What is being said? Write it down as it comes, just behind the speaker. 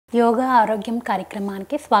యోగా ఆరోగ్యం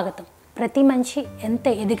కార్యక్రమానికి స్వాగతం. ప్రతి మనిషి ఎంత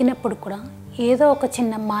ఎదిగినప్పుడు కూడా ఏదో ఒక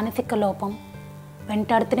చిన్న మానసిక లోపం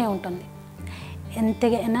వెంటాడుతూనే ఉంటుంది.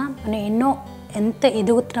 ఎంతైనా మనం ఎంత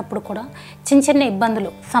ఎదుగుతున్నప్పుడు కూడా చిన్న చిన్న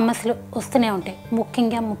ఇబ్బందులు సమస్యలు వస్తూనే ఉంటాయి.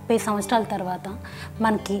 ముఖ్యంగా 30 సంవత్సరాల తర్వాత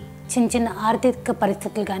మనకి చిన్న చిన్న ఆర్థిక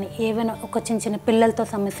పరిస్థితులు కానీ ఏవైనా ఒక చిన్న పిల్లలతో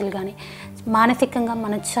సమస్యలు కానీ మానసికంగా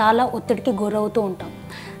మనం చాలా ఒత్తిడికి గురవుతూ ఉంటాం.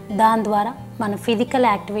 దాని ద్వారా మన ఫిజికల్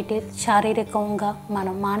యాక్టివిటీస్ శారీరకంగా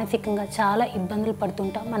మనం మానసికంగా చాలా ఇబ్బందులు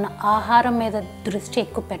పడుతుంటాం. మన ఆహారం మీద దృష్టి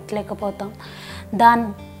ఎక్కువ పెట్టలేకపోతాం. దాని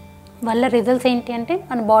వల్ల రిజల్ట్స్ ఏంటి అంటే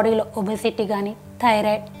మన బాడీలో ఒబెసిటీ కానీ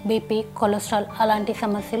థైరాయిడ్, బీపీ, కొలెస్ట్రాల్ అలాంటి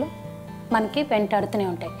సమస్యలు మనకి వెంటాడుతూనే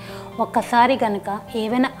ఉంటాయి. ఒక్కసారి కనుక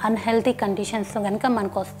ఏవైనా అన్హెల్తీ కండిషన్స్ కనుక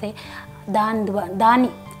మనకు వస్తే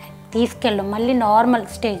దాన్ని తీసుకెళ్ళడం మళ్ళీ నార్మల్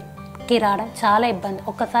స్టేజ్కి రావడం చాలా ఇబ్బంది.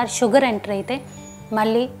 ఒక్కసారి షుగర్ ఎంటర్ అయితే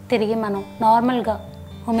మళ్ళీ తిరిగి మనం నార్మల్గా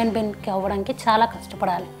హ్యూమన్ బీయింగ్కి అవ్వడానికి చాలా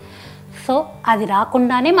కష్టపడాలి. సో అది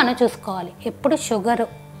రాకుండానే మనం చూసుకోవాలి. ఎప్పుడు షుగర్,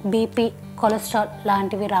 బీపీ, కొలెస్ట్రాల్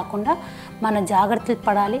లాంటివి రాకుండా మనం జాగ్రత్తలు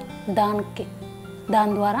పడాలి.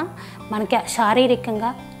 దాని ద్వారా మనకి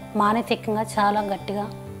శారీరకంగా మానసికంగా చాలా గట్టిగా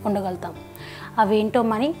ఉండగలుగుతాం. అవి ఏంటో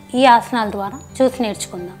మనం ఈ ఆసనాల ద్వారా చూసి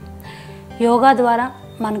నేర్చుకుందాం. యోగా ద్వారా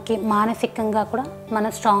మనకి మానసికంగా కూడా మనం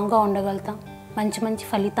స్ట్రాంగ్గా ఉండగలుగుతాం. మంచి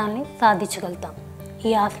ఫలితాలని సాధించగలుగుతాం.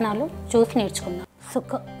 ఈ ఆసనాలు చూసి నేర్చుకుందాం.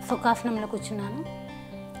 సుఖాసనంలో కూర్చున్నాను.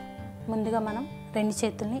 ముందుగా మనం 2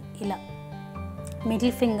 చేతుల్ని ఇలా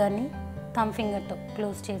మిడిల్ ఫింగర్ని థంబ్ ఫింగర్తో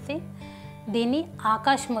క్లోజ్ చేసి దీన్ని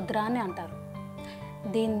ఆకాశ ముద్ర అని అంటారు.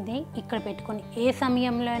 దీన్ని ఇక్కడ పెట్టుకొని ఏ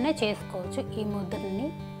సమయంలో అయినా చేసుకోవచ్చు. ఈ ముద్రని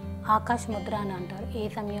ఆకాశ ముద్ర అని అంటారు. ఏ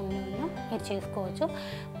సమయంలో అయినా మీరు చేసుకోవచ్చు.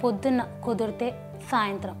 పొద్దున్న కుదిరితే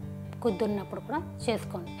సాయంత్రం కుదిరినప్పుడు కూడా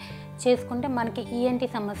చేసుకుంటే మనకి ఈఎన్టీ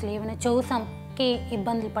సమస్యలు ఏమైనా చెవుకి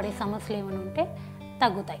ఇబ్బందులు పడే సమస్యలు ఏమైనా ఉంటే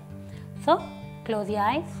తగ్గుతాయి. So close your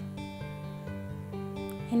eyes.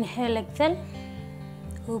 Inhale, XL.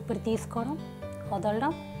 ఊపిరి తీసుకోవడం,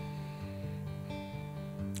 వదలడం.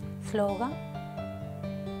 స్లోగా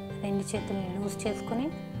 2 చేతుల్ని లూజ్ చేసుకుని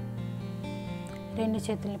 2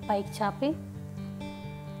 చేతుల్ని పైకి చాపి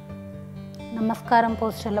నమస్కారం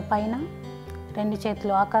పోస్చర్ల పైన 2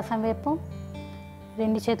 చేతులు ఆకాశం వైపు,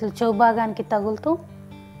 2 చేతులు చెవు భాగానికి తగులుతూ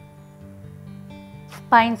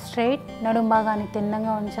స్పైన్ స్ట్రైట్, నడుం భాగాన్ని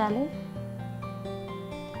తిన్నంగా ఉంచాలి.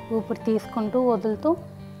 ఊపిరి తీసుకుంటూ వదులుతూ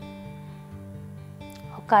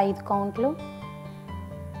ఒక 5 కౌంట్లు.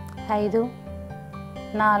 5,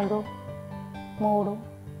 4, 3,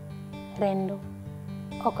 2,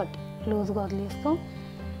 1 లూజ్గా వదిలేస్తూ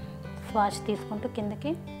శ్వాస తీసుకుంటూ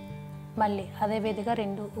కిందకి. మళ్ళీ అదే విధంగా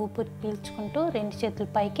 2 ఊపిరి పీల్చుకుంటూ 2 చేతులు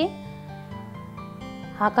పైకి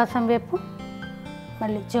ఆకాశం వైపు,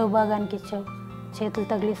 మళ్ళీ చెవు భాగానికి చేతులు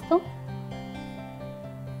తగిలిస్తూ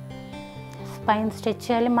స్పైన్ స్ట్రెచ్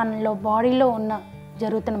చేయాలి. మనలో బాడీలో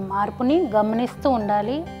జరుగుతున్న మార్పుని గమనిస్తూ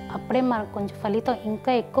ఉండాలి. అప్పుడే మనకు కొంచెం ఫలితం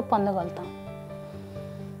ఇంకా ఎక్కువ పొందగలుగుతాం.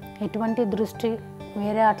 ఎటువంటి దృష్టి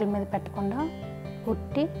వేరే వాటి మీద పెట్టకుండా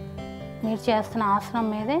ఉట్టి మీరు చేస్తున్న ఆసనం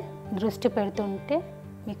మీదే దృష్టి పెడుతుంటే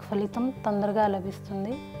మీకు ఫలితం తొందరగా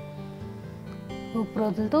లభిస్తుంది. ఊపిరి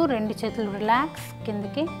వదులుతూ 2 చేతులు రిలాక్స్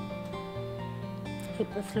కిందకి.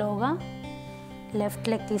 ఇప్పుడు స్లోగా లెఫ్ట్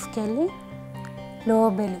లెగ్ తీసుకెళ్ళి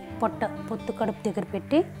లోవర్ బెల్లీ పొత్తు కడుపు దగ్గర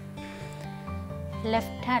పెట్టి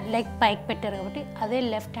లెఫ్ట్ హ్యాండ్ లెగ్ పైకి పెట్టారు కాబట్టి అదే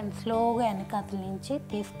లెఫ్ట్ హ్యాండ్ స్లోగా వెనకాతల నుంచి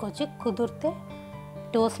తీసుకొచ్చి కుదిరితే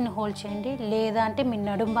టోస్ని హోల్డ్ చేయండి. లేదా అంటే మీ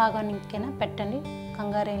నడుం భాగానికైనా పెట్టండి.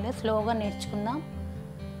 కంగారేలో స్లోగా నేర్చుకుందాం.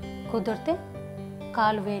 కుదిరితే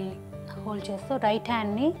కాలు వేలి హోల్డ్ చేస్తూ రైట్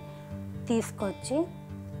హ్యాండ్ని తీసుకొచ్చి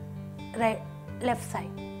లెఫ్ట్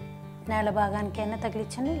సైడ్ నేల భాగానికైనా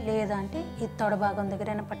తగిలించండి. లేదా అంటే ఈ తొడ భాగం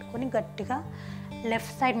దగ్గరైనా పట్టుకొని గట్టిగా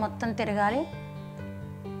లెఫ్ట్ సైడ్ మొత్తం తిరగాలి.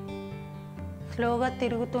 స్లోగా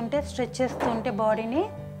తిరుగుతుంటే స్ట్రెచ్ చేస్తుంటే బాడీని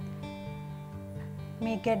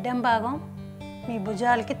మీ గెడ్డం భాగం మీ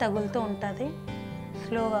భుజాలకి తగులుతూ ఉంటుంది.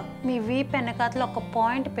 స్లోగా మీ వీప్ వెనకాతలో ఒక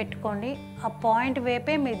పాయింట్ పెట్టుకోండి. ఆ పాయింట్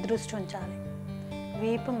వైపే మీ దృష్టి ఉంచాలి.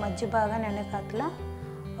 వీపు మధ్య భాగాన్ని వెనకాతల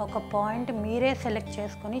ఒక పాయింట్ మీరే సెలెక్ట్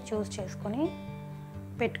చేసుకొని చూస్ చేసుకొని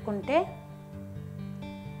పెట్టుకుంటే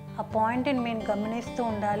ఆ పాయింట్ని మేము గమనిస్తూ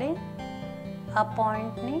ఉండాలి. ఆ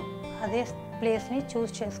పాయింట్ని అదే ప్లేస్ని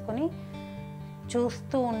చూస్ చేసుకొని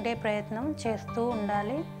చూస్తూ ఉండే ప్రయత్నం చేస్తూ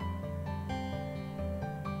ఉండాలి.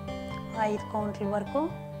 5 కౌంట్ల వరకు.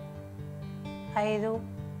 5,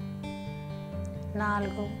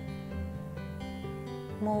 4,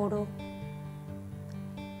 3,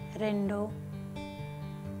 2,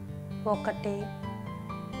 1,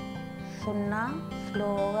 0.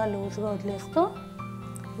 స్లోగా లూజ్గా వదిలేస్తూ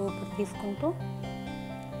ఊపిరి తీసుకుంటూ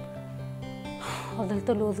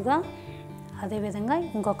వదులుతూ లూజ్గా అదేవిధంగా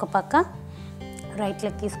ఇంకొక పక్క రైట్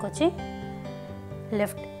లెగ్ తీసుకొచ్చి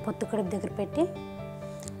లెఫ్ట్ పొత్తు కడుపు దగ్గర పెట్టి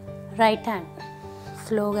రైట్ హ్యాండ్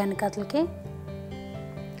స్లోగా వెనకాతలకి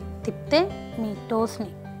తిప్పితే మీ టోస్ని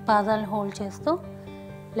పాదాలను హోల్డ్ చేస్తూ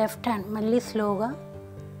లెఫ్ట్ హ్యాండ్ మళ్ళీ స్లోగా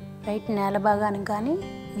రైట్ నేల భాగానికి కానీ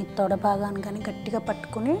మీ తొడ భాగాన్ని కానీ గట్టిగా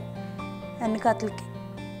పట్టుకుని వెనకాతలకి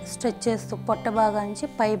స్ట్రెచ్ చేస్తూ పొట్ట భాగం నుంచి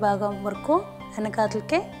పై భాగం వరకు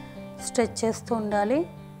వెనకాతలకే స్ట్రెచ్ చేస్తూ ఉండాలి.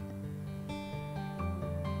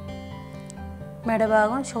 మెడ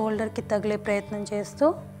భాగం షోల్డర్కి తగిలే ప్రయత్నం చేస్తూ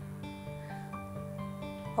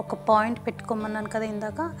ఒక పాయింట్ పెట్టుకోమన్నాను కదా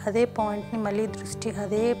ఇందాక, అదే పాయింట్ని మళ్ళీ దృష్టి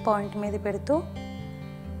అదే పాయింట్ మీద పెడుతూ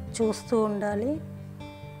చూస్తూ ఉండాలి.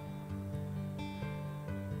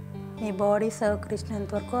 మీ బాడీ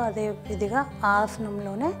సహకరించినంత వరకు అదే విధిగా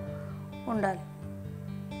ఆసనంలోనే ఉండాలి.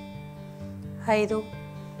 5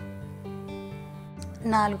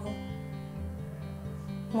 4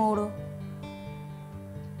 3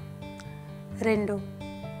 2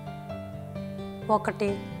 1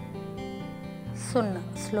 0.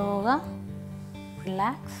 స్లోగా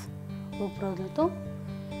రిలాక్స్ ఊపిరి వదులుతూ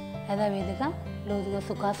యథావిధిగా లోతుగా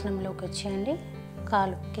సుఖాసనంలోకి వచ్చేయండి.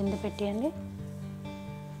 కాలు కింద పెట్టేయండి.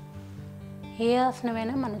 ఏ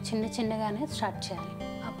ఆసనమైనా మనం చిన్నగానే స్టార్ట్ చేయాలి.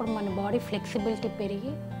 అప్పుడు మన బాడీ ఫ్లెక్సిబిలిటీ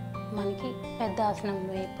పెరిగి మనకి పెద్ద ఆసనం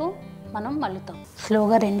వైపు మనం మళ్ళుతాం.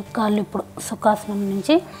 స్లోగా 2 కాళ్ళు ఇప్పుడు సుఖాసనం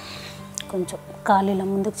నుంచి కొంచెం కాళ్ళు ఇలా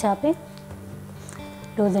ముందుకు చాపి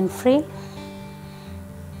లూజ్ అండ్ ఫ్రీ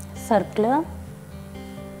సర్కిల్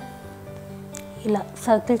ఇలా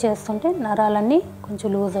సర్కిల్ చేస్తుంటే నరాలన్నీ కొంచెం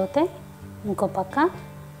లూజ్ అవుతాయి. ఇంకో పక్క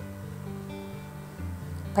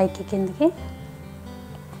పైకి కిందికి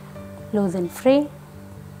loose and free.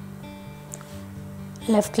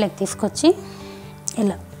 Left leg తీసుకొచ్చి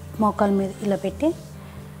ఇలా మోకాల మీద ఇలా పెట్టి,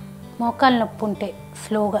 మోకాలు నొప్పి ఉంటే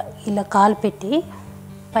స్లోగా ఇలా కాలు పెట్టి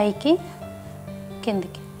పైకి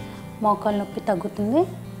కిందికి, మోకాలు నొప్పి తగ్గుతుంది.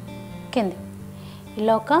 కిందికి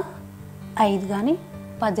ఇలా ఒక 5 కానీ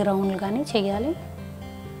 10 రౌండ్లు కానీ చేయాలి.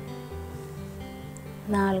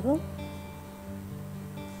 4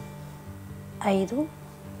 5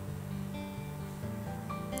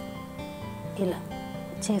 ఇలా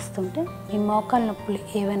చేస్తుంటే ఈ మోకాలు నొప్పులు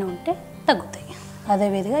ఏవైనా ఉంటే తగ్గుతాయి.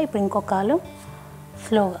 అదేవిధంగా ఇప్పుడు ఇంకో కాలు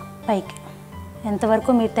స్లోగా పైకి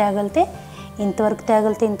ఎంతవరకు మీరు తేగలితే ఇంతవరకు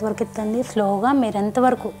ఎత్తండి. స్లోగా మీరు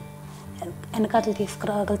ఎంతవరకు వెనకాతలు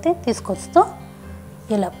తీసుకురాగలితే తీసుకొస్తూ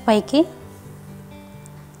ఇలా పైకి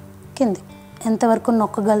కింది ఎంతవరకు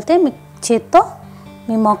నొక్కగలితే మీ చేత్తో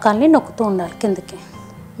మీ మోకాల్ని నొక్కుతూ ఉండాలి. కిందకి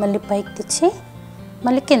మళ్ళీ పైకి తెచ్చి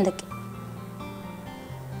మళ్ళీ కిందకి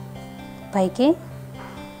పైకి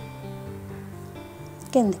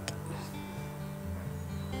కిందకి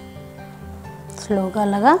స్లోగా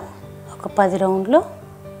అలాగా ఒక 10 రౌండ్లు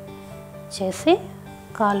చేసి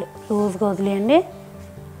కాలు లూజ్గా వదిలేయండి.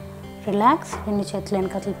 రిలాక్స్. 2 చేతులు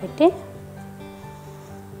వెనకతలు పెట్టి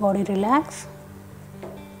బాడీ రిలాక్స్.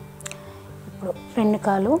 ఇప్పుడు 2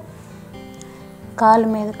 కాలు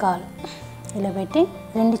మీద కాలు ఇలా పెట్టి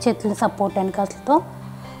 2 చేతులు సపోర్ట్ వెనకాతలతో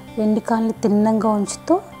 2 కాళ్ళని తిన్నంగా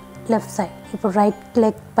ఉంచుతూ లెఫ్ట్ సైడ్. ఇప్పుడు రైట్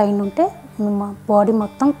లెగ్ పైన ఉంటే బాడీ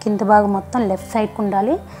మొత్తం కింద భాగం మొత్తం లెఫ్ట్ సైడ్కి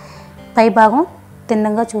ఉండాలి. పై భాగం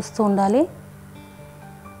తిన్నంగా చూస్తూ ఉండాలి.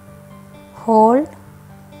 హోల్డ్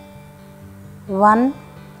 1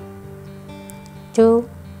 2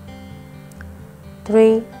 3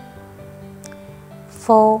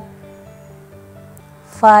 4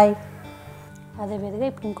 5. అదేవిధంగా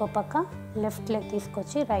ఇప్పుడు ఇంకో పక్క లెఫ్ట్ లెగ్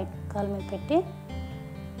తీసుకొచ్చి రైట్ కాలు మీద పెట్టి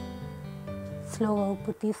స్లోగా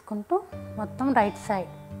ఉప్పు తీసుకుంటూ మొత్తం రైట్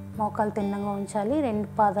సైడ్ మోకాలు తిన్నంగా ఉంచాలి. 2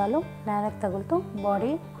 పాదాలు నేలకు తగులుతూ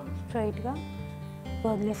బాడీ స్ట్రైట్గా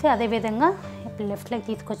వదిలేసి, అదేవిధంగా ఇప్పుడు లెఫ్ట్ లెగ్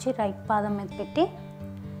తీసుకొచ్చి రైట్ పాదం మీద పెట్టి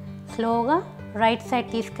స్లోగా రైట్ సైడ్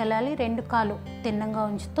తీసుకెళ్ళాలి. 2 కాలు తిన్నంగా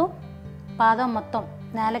ఉంచుతూ పాదం మొత్తం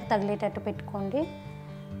నేలకు తగిలేటట్టు పెట్టుకోండి.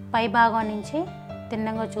 పై భాగం నుంచి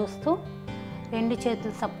తిన్నంగా చూస్తూ 2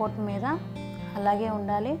 చేతుల సపోర్ట్ మీద అలాగే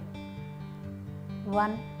ఉండాలి.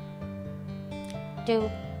 1 2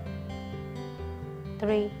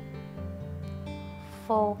 3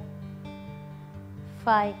 4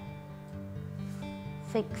 5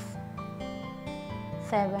 6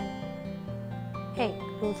 7 8.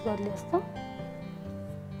 లూజ్గా వదిలేస్తూ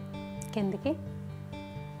కిందికి.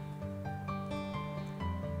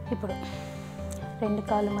 ఇప్పుడు 2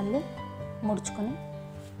 కాళ్ళు మళ్ళీ ముడుచుకొని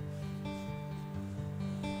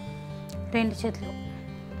 2 చేతులు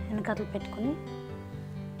వెనకతలు పెట్టుకొని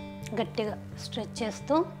గట్టిగా స్ట్రెచ్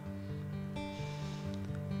చేస్తూ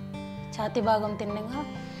ఛాతీ భాగం తిన్నగా,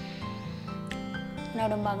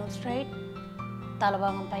 నడుం భాగం స్ట్రైట్, తల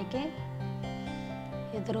భాగం పైకి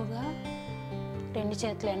ఎదురుగా 2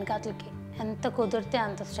 చేతులు వెనకాతలకి ఎంత కుదిరితే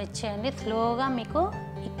అంత స్ట్రెచ్ చేయండి. స్లోగా మీకు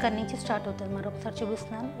ఇక్కడి నుంచి స్టార్ట్ అవుతుంది. మరొకసారి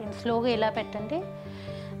చూపిస్తున్నాను. నేను స్లోగా ఇలా పెట్టండి.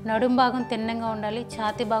 నడుం భాగం తిన్నంగా ఉండాలి.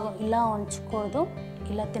 ఛాతీ భాగం ఇలా ఉంచకూడదు.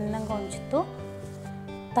 ఇలా తిన్నంగా ఉంచుతూ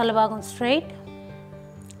తల భాగం స్ట్రైట్,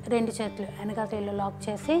 2 చేతులు వెనకాల ఇలా లాక్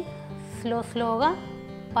చేసి స్లోగా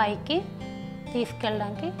పైకి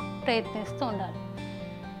తీసుకెళ్ళడానికి ప్రయత్నిస్తూ ఉండాలి.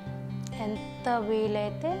 ఎంత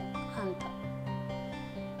వీలైతే అంత.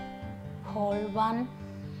 హోల్డ్ 1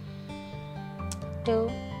 2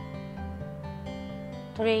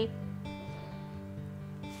 3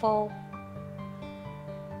 4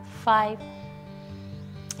 5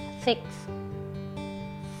 6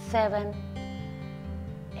 7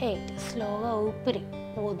 8. స్లోగా ఊపిరి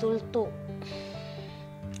వదులుతూ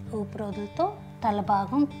తల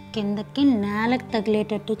భాగం కిందకి నేలకు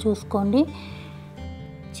తగిలేటట్టు చూసుకోండి.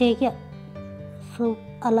 చేయి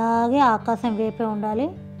అలాగే ఆకాశం వైపే ఉండాలి.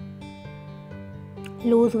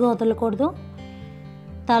 లూజ్గా వదలకూడదు.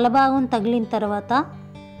 తల భాగం తగిలిన తర్వాత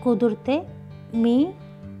కుదిరితే మీ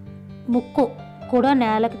ముక్కు కూడా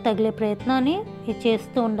నేలకు తగిలే ప్రయత్నాన్ని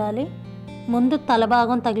చేస్తూ ఉండాలి. ముందు తల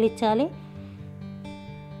భాగం తగిలించాలి.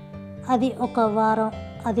 అది ఒక వారం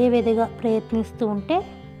అదే విధంగా ప్రయత్నిస్తూ ఉంటే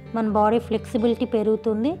మన బాడీ ఫ్లెక్సిబిలిటీ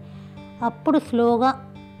పెరుగుతుంది. అప్పుడు స్లోగా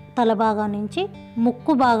తల భాగం నుంచి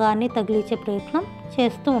ముక్కు భాగాన్ని తగిలించే ప్రయత్నం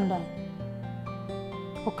చేస్తూ ఉండాలి.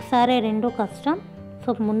 ఒకసారి 2 కష్టం. సో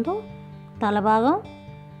ముందు తల భాగం,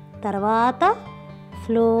 తర్వాత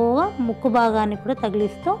స్లోగా ముక్కు భాగాన్ని కూడా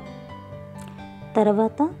తగిలిస్తూ,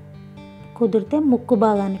 తర్వాత కుదిరితే ముక్కు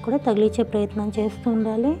భాగాన్ని కూడా తగిలించే ప్రయత్నం చేస్తూ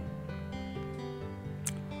ఉండాలి.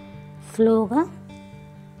 స్లోగా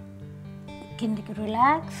కిందికి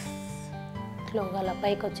రిలాక్స్. స్లోగా అలా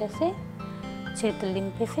పైకి వచ్చేసి చేతులు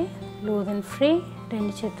దింపేసి లూజ్ అండ్ ఫ్రీ.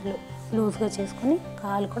 2 చేతులు లూజ్గా చేసుకొని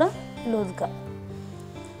కాలు కూడా లూజ్గా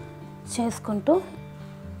చేసుకుంటూ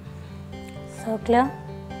సర్కిల్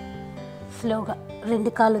స్లోగా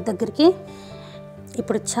 2 కాళ్ళు దగ్గరికి.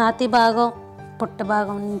 ఇప్పుడు ఛాతీ భాగం, పొట్ట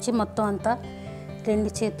భాగం నుంచి మొత్తం అంతా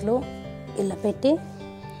 2 చేతులు ఇలా పెట్టి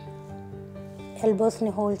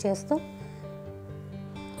ఎల్బోస్ని హోల్డ్ చేస్తూ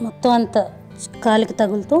మొత్తం అంతా కాలికి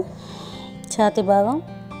తగులుతూ ఛాతీ భాగం,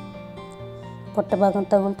 పొట్ట భాగం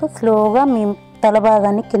తగులుతూ స్లోగా మీ తల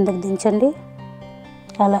భాగాన్ని కిందకి దించండి.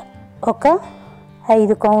 అలా ఒక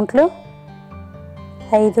 5 కౌంట్లు.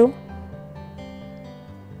 5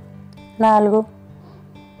 4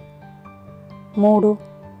 3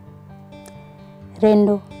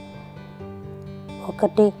 2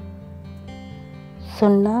 1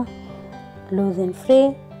 0. Loose and free.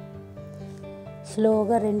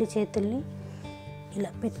 స్లోగా 2 చేతుల్ని ఇలా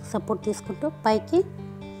పెట్టి సపోర్ట్ తీసుకుంటూ పైకి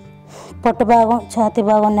పొట్ట భాగం, ఛాతీ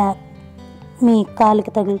భాగం మీ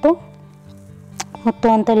కాలికి తగులుతూ మొత్తం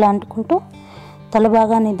అంతా ఇలా అంటుకుంటూ తల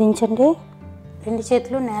భాగాన్ని దించండి. 2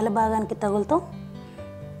 చేతులు నేల భాగానికి తగులుతూ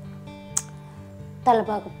తల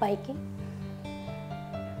భాగం పైకి.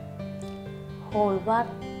 హోల్డ్ 1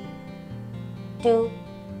 2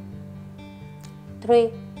 3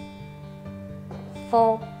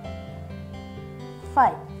 4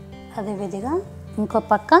 5. అదేవిధంగా ఇంకో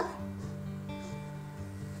పక్క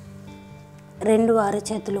 2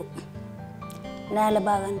 అరచేతులు నేల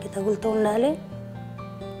భాగానికి తగులుతూ ఉండాలి.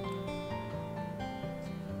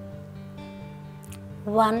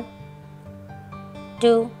 1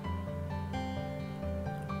 2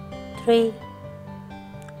 3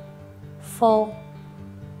 4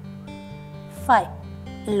 5.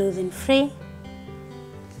 Loose and free.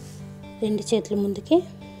 2 చేతులు ముందుకి.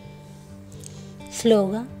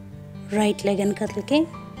 స్లోగా రైట్ లెగ్ వెనకకి,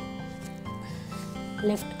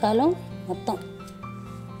 లెఫ్ట్ కాలు మొత్తం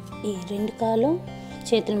ఈ 2 కాలు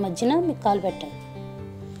చేతుల మధ్యన మీ కాలు పెట్టండి.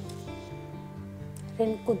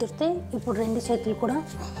 2 కుదిరితే ఇప్పుడు 2 చేతులు కూడా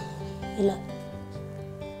ఇలా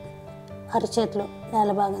అరచేతులు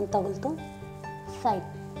నేల భాగం తగులుతూ సైడ్.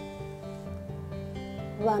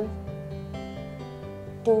 1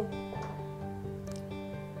 2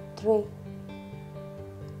 3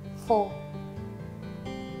 4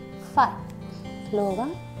 5. స్లోగా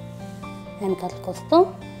వెనకాతలకు వస్తూ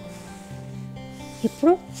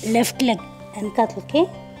ఇప్పుడు లెఫ్ట్ లెగ్ వెనకాతలకి,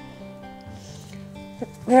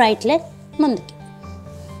 రైట్ లెగ్ ముందుకి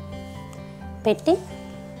పెట్టి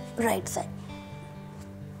రైట్ సైడ్.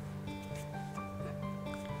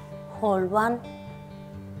 హోల్డ్ 1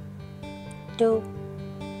 2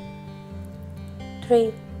 3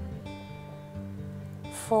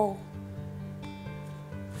 4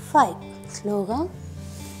 5. స్లోగా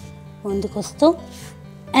ముందుకు వస్తూ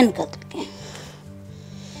వెనకకి,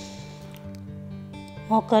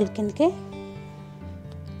 మోకాలు కిందకి.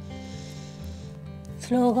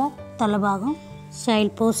 స్లోగా తల భాగం సైడ్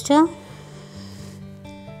పోస్చర్.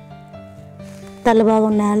 తల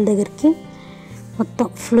భాగం నేల దగ్గరికి మొత్తం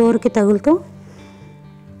ఫ్లోర్కి తగులుతూ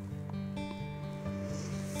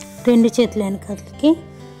రెండు చేతులు వెనకాలకి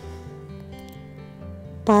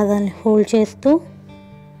పాదాన్ని హోల్డ్ చేస్తూ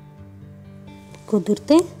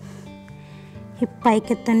కుదిరితే హిప్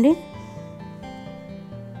పైకెత్తండి.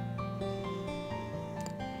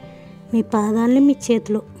 మీ పాదాలని మీ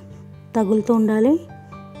చేతిలో తగులుతూ ఉండాలి.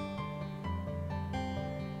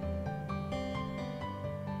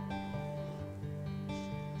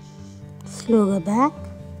 స్లోగా back.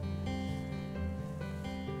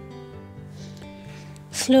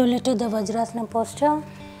 Slowly to the Vajrasana posture.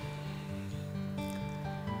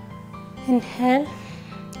 Inhale,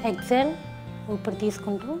 exhale, ఊపిరి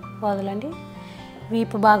తీసుకుంటూ వదలండి.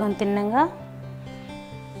 వీపు భాగం తిన్నంగా.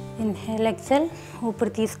 ఇన్హేల్, ఎక్సెల్,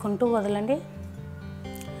 ఊపిరి తీసుకుంటూ వదలండి.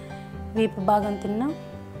 వీపు భాగం తిన్న.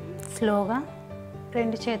 స్లోగా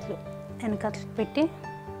రెండు చేతులు వెనకట్లకి పెట్టి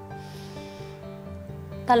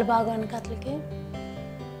తల భాగం వెనకట్లకి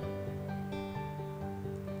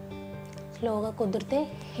స్లోగా కుదిరితే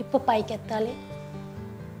హిప్ పైకి ఎత్తాలి.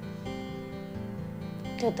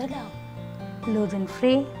 కుదరా loose and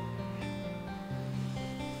free.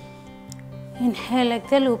 Inhale,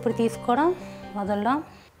 XL, ఊపిరి తీసుకోవడం వదలడం.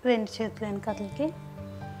 రెండు చేతులు వెనకట్లకి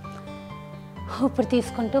ఊపిరి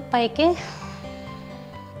తీసుకుంటూ పైకి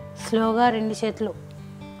స్లోగా రెండు చేతులు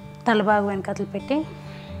తల భాగం వెనకట్లు పెట్టి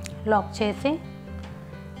లాక్ చేసి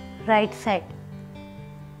రైట్ సైడ్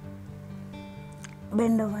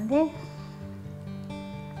బెండ్ అవ్వండి.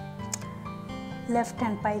 లెఫ్ట్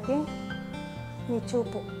హ్యాండ్ పైకి, మీ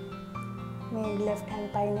చూపు మీ లెఫ్ట్ హ్యాండ్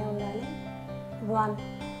పైనే ఉండాలి. 1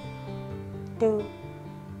 2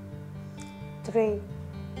 3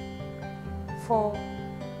 4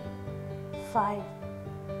 5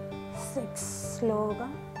 6 స్లోగా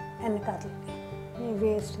వెనకాలకి మీ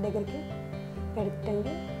వేస్ట్ దగ్గరికి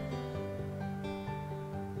పెట్టండి.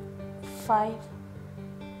 5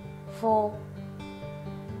 4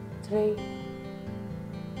 3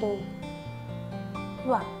 2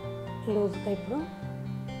 1. లూజ్గా ఇప్పుడు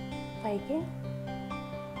పైకి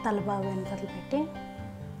తల బాగా వెనకట్లు పెట్టి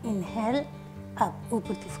ఇన్హేల్ అప్,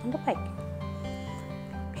 ఊపిరి తీసుకుంటే పైకి.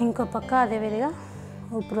 ఇంకో పక్క అదేవిధంగా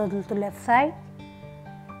ఊపిరి వదులుతూ లెఫ్ట్ సైడ్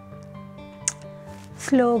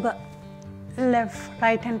స్లోగా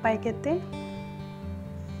రైట్ హ్యాండ్ పైకి ఎత్తి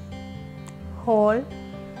హోల్డ్.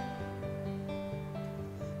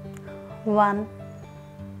 1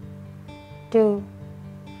 2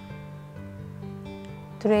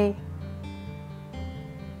 3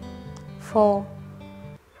 4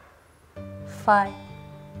 5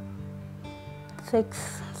 6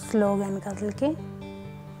 స్లోగా వెనకాలకి.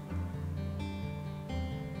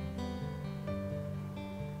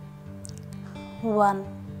 1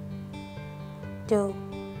 2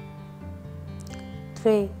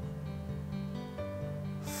 3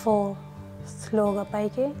 4 స్లోగా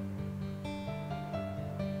పైకి.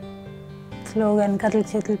 స్లోగా వెనకాలకి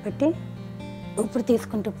చేతులు పెట్టి ఊపిరి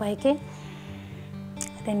తీసుకుంటూ పైకి.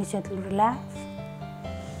 రెండు చేతులు రిలాక్స్.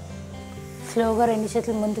 స్లోగా రెండు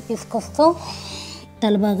చేతులు ముందుకు తీసుకొస్తూ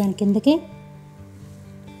తల భాగాన్ని కిందకి.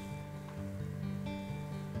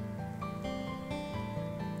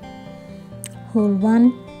 హోల్డ్ 1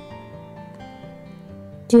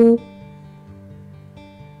 2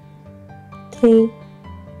 3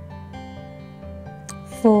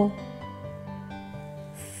 4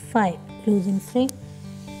 5. Losing free.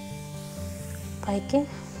 పైకి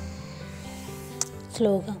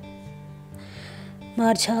స్లోగా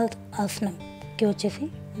మార్జాల్ ఆసనంకి వచ్చేసి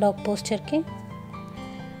డాగ్ పోస్చర్కి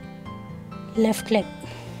లెఫ్ట్ లెగ్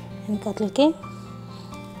వెనకట్లకి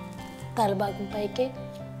తల భాగం పైకి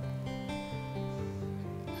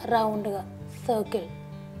రౌండ్గా సర్కిల్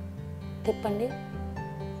తిప్పండి.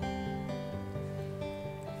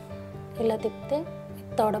 ఇలా తిప్పితే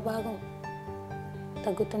తొడ భాగం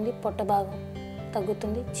తగ్గుతుంది, పొట్ట భాగం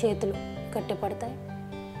తగ్గుతుంది, చేతులు గట్టిపడతాయి.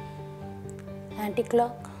 యాంటీ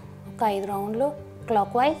క్లాక్ ఒక 5 రౌండ్లు,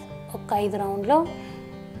 క్లాక్ వైజ్ ఒక 5 రౌండ్లు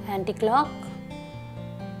యాంటీ క్లాక్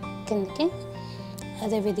కిందకి.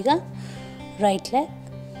 అదేవిధంగా రైట్ లెగ్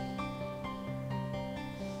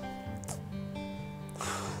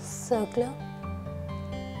సర్కిల్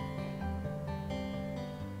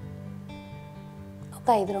ఒక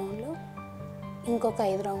 5 రౌండ్లు, ఇంకొక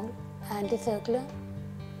 5 రౌండ్లు యాంటీ సర్కిల్.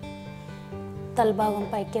 తల భాగం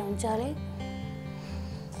పైకి ఉంచాలి.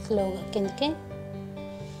 స్లోగా కిందకి.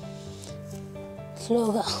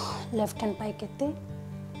 స్లోగా లెఫ్ట్ హ్యాండ్ పైకి ఎత్తి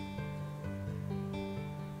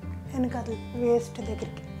వెనకలు వేస్ట్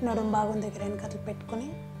దగ్గరికి నడుం భాగం దగ్గర వెనకలు పెట్టుకొని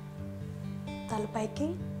తలపైకి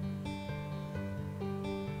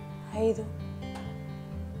 5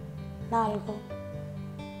 4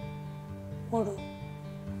 3,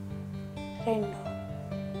 2,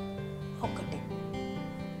 1.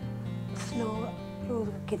 స్లోగా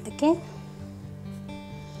లూజ్గా కిందకి.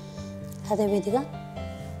 అదేవిధంగా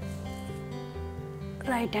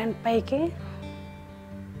రైట్ హ్యాండ్ పైకి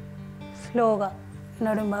స్లోగా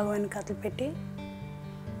నడుం భాగం వెనకాతలు పెట్టి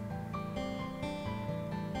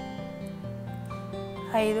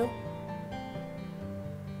 5,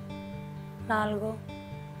 4,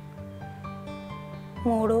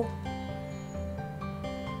 3,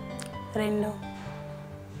 2,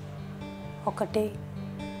 1,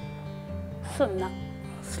 0.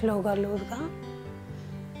 స్లోగా లూజ్గా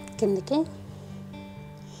కిందికి.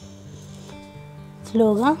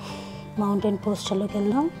 స్లోగా మౌంటైన్ పోస్చర్లోకి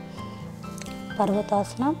వెళ్దాం.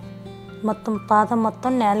 పర్వతాసనం. మొత్తం పాదం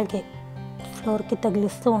మొత్తం నేలకి ఫ్లోర్కి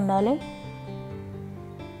తగిలిస్తూ ఉండాలి.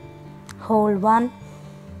 హోల్డ్ 1,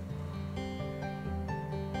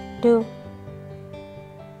 2,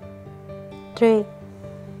 3,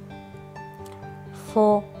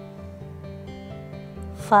 4,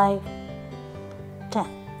 5, 10.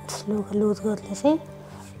 స్లోగా లూజ్గా వదిలేసి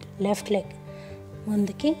లెఫ్ట్ లెగ్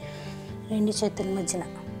ముందుకి 2 చేతుల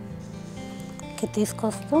మధ్యనకి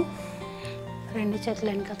తీసుకొస్తూ 2 చేతులు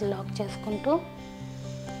వెనకాల లాక్ చేసుకుంటూ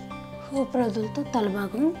ఊపిరి వదులుతూ తల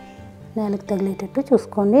భాగం నేలకు తగిలేటట్టు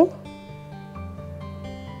చూసుకోండి.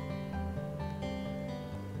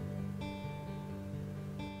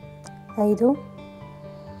 ఐదు,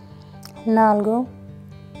 4,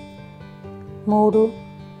 3,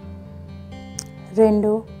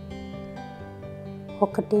 2,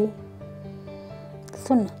 1,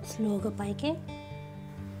 0. స్లోగా పైకి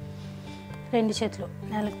 2 చేతులు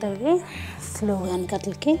నేలకు తగిలి స్లోగా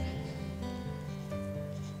వెనకట్లకి.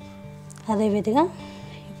 అదేవిధంగా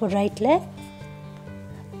ఇప్పుడు రైట్ లెగ్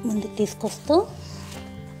ముందుకు తీసుకొస్తూ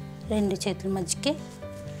 2 చేతుల మధ్యకి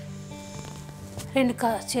 2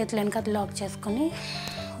 చేతులు వెనకట్ల లాక్ చేసుకొని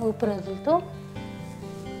ఊపిరి వదులుతూ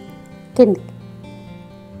కిందికి.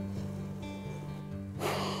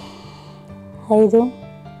 5,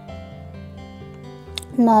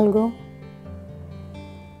 4,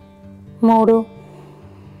 3,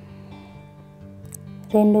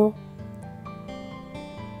 2,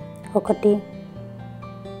 1,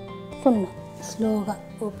 0. స్లోగా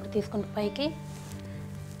ఊపిరి తీసుకుంటూ పైకి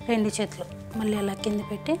 2 చేతులు మళ్ళీ అలా కింద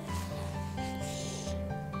పెట్టి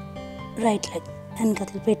రైట్ లెగ్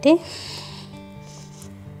వెనకట్లు పెట్టి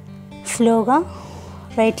స్లోగా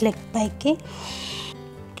రైట్ లెగ్ పైకి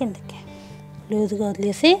కిందకి లూజ్గా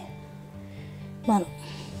వదిలేసి మనం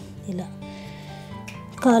ఇలా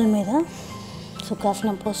కాలు మీద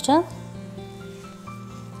సుఖాసనం పోస్టర్.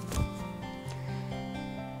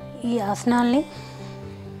 ఈ ఆసనాల్ని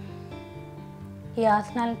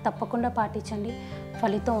తప్పకుండా పాటించండి,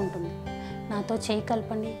 ఫలితం ఉంటుంది. నాతో చేయి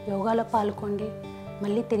కలపండి, యోగాలో పాల్గొండి.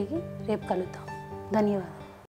 మళ్ళీ తిరిగి రేపు కలుద్దాం. ధన్యవాదాలు.